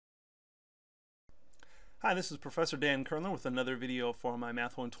Hi, this is Professor Dan Kernler with another video for my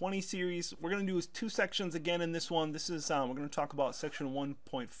Math120 series. We're going to do two sections again in this one. This is we're going to talk about section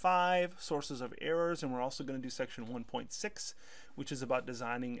 1.5, sources of errors, and we're also going to do section 1.6, which is about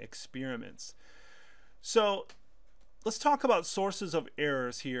designing experiments. So let's talk about sources of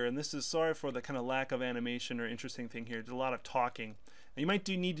errors here, and this is, sorry for the kind of lack of animation or interesting thing here. There's a lot of talking. Now, you might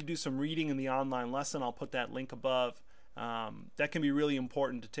need to do some reading in the online lesson. I'll put that link above. That can be really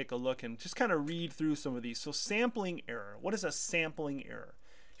important to take a look and just kind of read through some of these. So sampling error. What is a sampling error?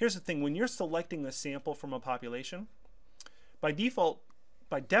 Here's the thing. When you're selecting a sample from a population, by default,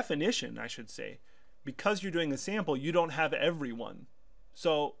 by definition, I should say, because you're doing a sample, you don't have everyone.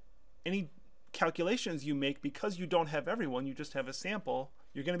 So any calculations you make, because you don't have everyone, you just have a sample,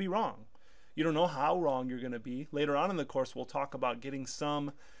 you're going to be wrong. You don't know how wrong you're going to be. Later on in the course, we'll talk about getting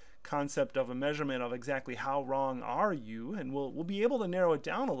some concept of a measurement of exactly how wrong are you, and we'll be able to narrow it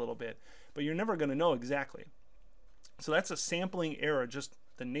down a little bit, but you're never going to know exactly. So that's a sampling error, just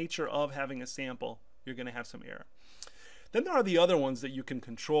the nature of having a sample. You're going to have some error. Then there are the other ones that you can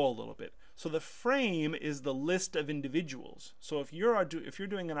control a little bit. So the frame is the list of individuals. So if you're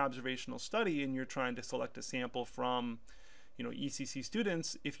doing an observational study and you're trying to select a sample from ECC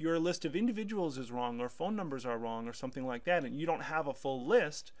students, if your list of individuals is wrong or phone numbers are wrong or something like that, and you don't have a full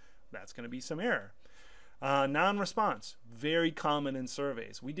list, that's going to be some error. Non-response, very common in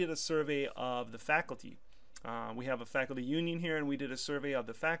surveys. We did a survey of the faculty. We have a faculty union here, and we did a survey of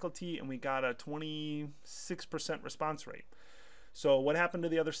the faculty, and we got a 26% response rate. So what happened to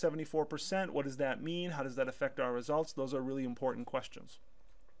the other 74%? What does that mean? How does that affect our results? Those are really important questions.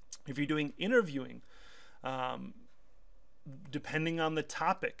 If you're doing interviewing, depending on the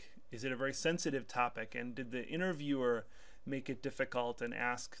topic, is it a very sensitive topic, and did the interviewer make it difficult and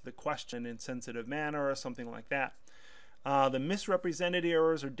ask the question in sensitive manner or something like that? The misrepresented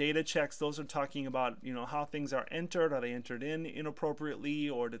errors or data checks, those are talking about how things are entered. Are they entered in inappropriately,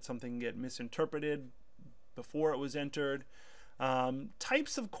 or did something get misinterpreted before it was entered?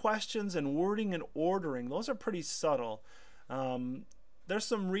 Types of questions and wording and ordering, those are pretty subtle. There's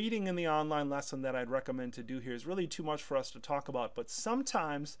some reading in the online lesson that I'd recommend to do here. Is really too much for us to talk about, but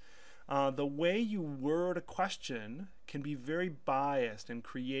sometimes the way you word a question can be very biased and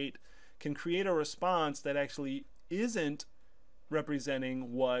can create a response that actually isn't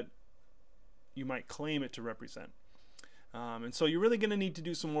representing what you might claim it to represent. And so you're really going to need to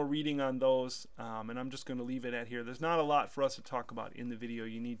do some more reading on those, and I'm just going to leave it at here. There's not a lot for us to talk about in the video.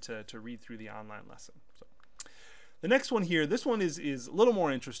 You need to read through the online lesson. So the next one here, this one is a little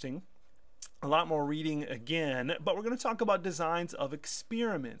more interesting, a lot more reading again, but we're going to talk about designs of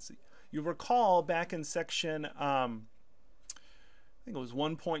experiments. You recall back in section, I think it was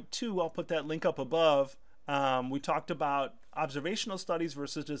 1.2, I'll put that link up above, we talked about observational studies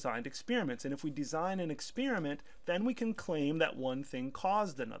versus designed experiments. And if we design an experiment, then we can claim that one thing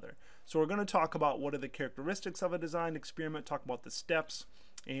caused another. So we're going to talk about what are the characteristics of a designed experiment, talk about the steps,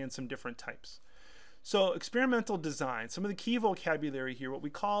 and some different types. So experimental design, some of the key vocabulary here, what we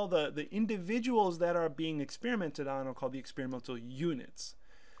call the individuals that are being experimented on are called the experimental units.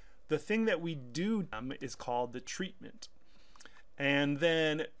 The thing that we do is called the treatment. And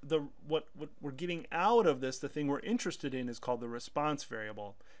then what we're getting out of this, the thing we're interested in, is called the response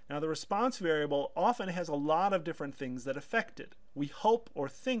variable. Now the response variable often has a lot of different things that affect it. We hope or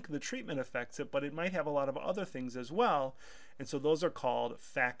think the treatment affects it, but it might have a lot of other things as well. And so those are called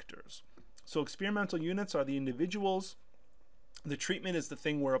factors. So experimental units are the individuals. The treatment is the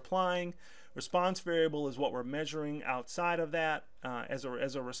thing we're applying. Response variable is what we're measuring outside of that as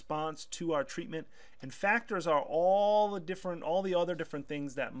a response to our treatment. And factors are all the other different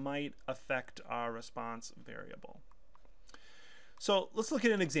things that might affect our response variable. So let's look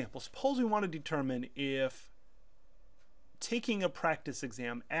at an example. Suppose we want to determine if taking a practice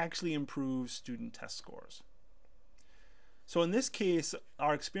exam actually improves student test scores. So in this case,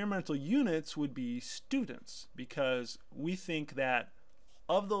 our experimental units would be students, because we think that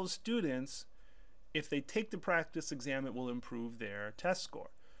of those students, if they take the practice exam, it will improve their test score.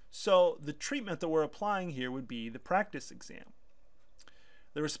 So the treatment that we're applying here would be the practice exam.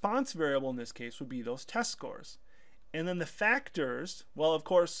 The response variable in this case would be those test scores. And then the factors, well, of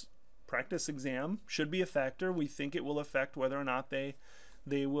course, practice exam should be a factor. We think it will affect whether or not they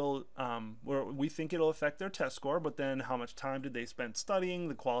will, we think it'll affect their test score, but then how much time did they spend studying,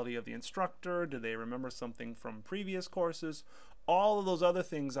 the quality of the instructor, did they remember something from previous courses? All of those other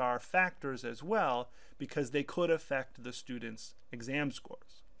things are factors as well, because they could affect the students' exam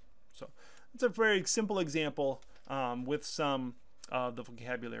scores. So it's a very simple example with some of the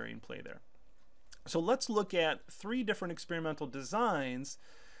vocabulary in play there. So let's look at 3 different experimental designs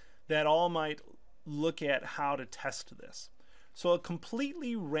that all might look at how to test this. So a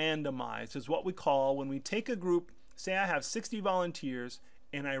completely randomized is what we call when we take a group, say I have 60 volunteers,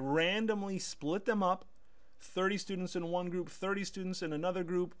 and I randomly split them up, 30 students in one group, 30 students in another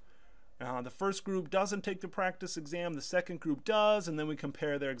group. The first group doesn't take the practice exam, the second group does, and then we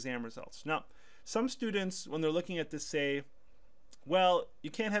compare their exam results. Now, some students, when they're looking at this, say, well,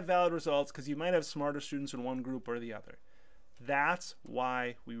 you can't have valid results because you might have smarter students in one group or the other. That's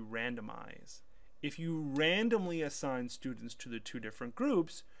why we randomize. If you randomly assign students to the two different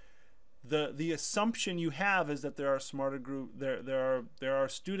groups, the assumption you have is that there are smarter there are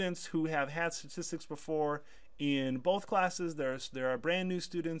students who have had statistics before in both classes. There are brand new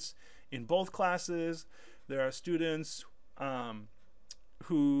students in both classes. There are students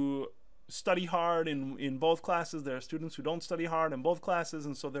who study hard in both classes. There are students who don't study hard in both classes,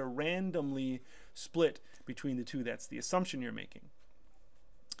 and so they're randomly split between the two. That's the assumption you're making.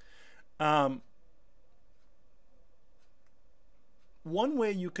 One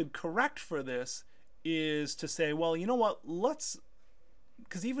way you could correct for this is to say, well, you know what,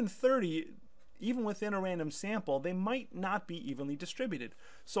 because even 30, even within a random sample, they might not be evenly distributed.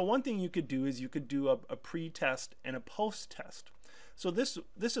 So one thing you could do is you could do a pre-test and a post-test. So this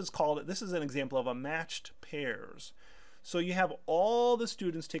is an example of a matched pairs. So you have all the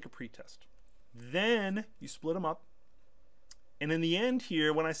students take a pre-test. Then you split them up. And in the end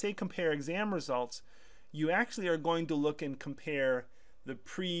here, when I say compare exam results, you actually are going to look and compare the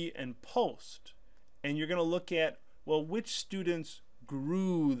pre and post. And you're going to look at, well, which students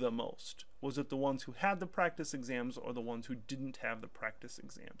grew the most? Was it the ones who had the practice exams or the ones who didn't have the practice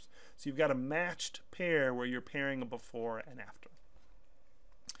exams? So you've got a matched pair where you're pairing a before and after.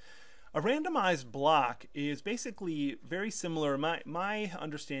 A randomized block is basically very similar. My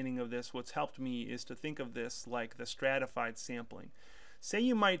understanding of this, what's helped me, is to think of this like the stratified sampling. Say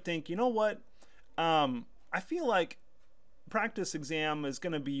you might think, you know what, I feel like practice exam is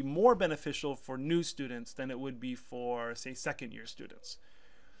going to be more beneficial for new students than it would be for, say, second-year students.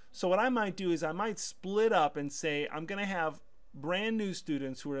 So what I might do is I might split up and say I'm going to have brand new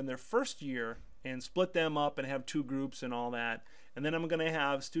students who are in their first year and split them up and have two groups and all that. And then I'm going to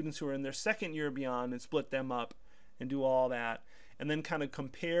have students who are in their second year beyond and split them up and do all that. And then kind of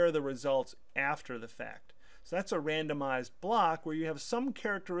compare the results after the fact. So that's a randomized block where you have some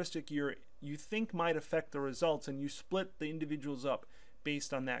characteristic you think might affect the results, and you split the individuals up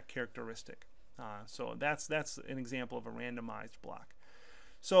based on that characteristic. So that's an example of a randomized block.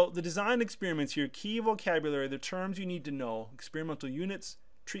 So the design experiments here, key vocabulary, the terms you need to know: experimental units,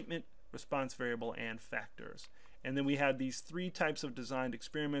 treatment, response variable, and factors. And then we had these three types of designed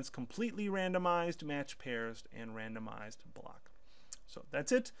experiments: completely randomized, matched pairs, and randomized block. So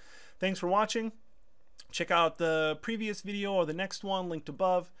that's it. Thanks for watching. Check out the previous video or the next one linked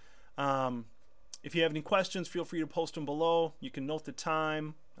above. If you have any questions, feel free to post them below. You can note the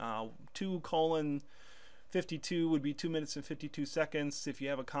time. 2:52 would be 2 minutes and 52 seconds if you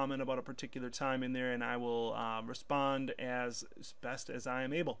have a comment about a particular time in there, and I will respond as best as I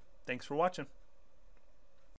am able. Thanks for watching.